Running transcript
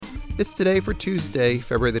It's today for Tuesday,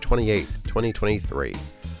 February the 28th, 2023.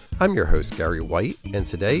 I'm your host, Gary White, and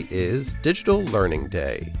today is Digital Learning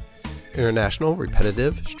Day, International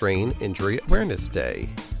Repetitive Strain Injury Awareness Day,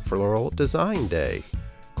 Floral Design Day,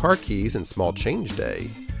 Car Keys and Small Change Day,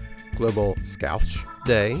 Global Scouch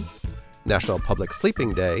Day, National Public Sleeping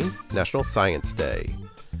Day, National Science Day,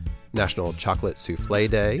 National Chocolate Souffle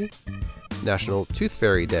Day, National Tooth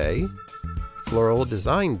Fairy Day, Floral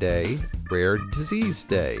Design Day, Rare Disease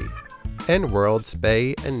Day, and World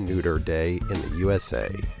Spay and Neuter Day in the USA.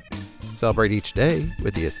 Celebrate each day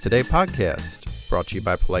with the It's Today podcast, brought to you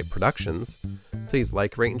by Polite Productions. Please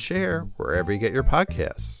like, rate, and share wherever you get your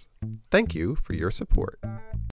podcasts. Thank you for your support.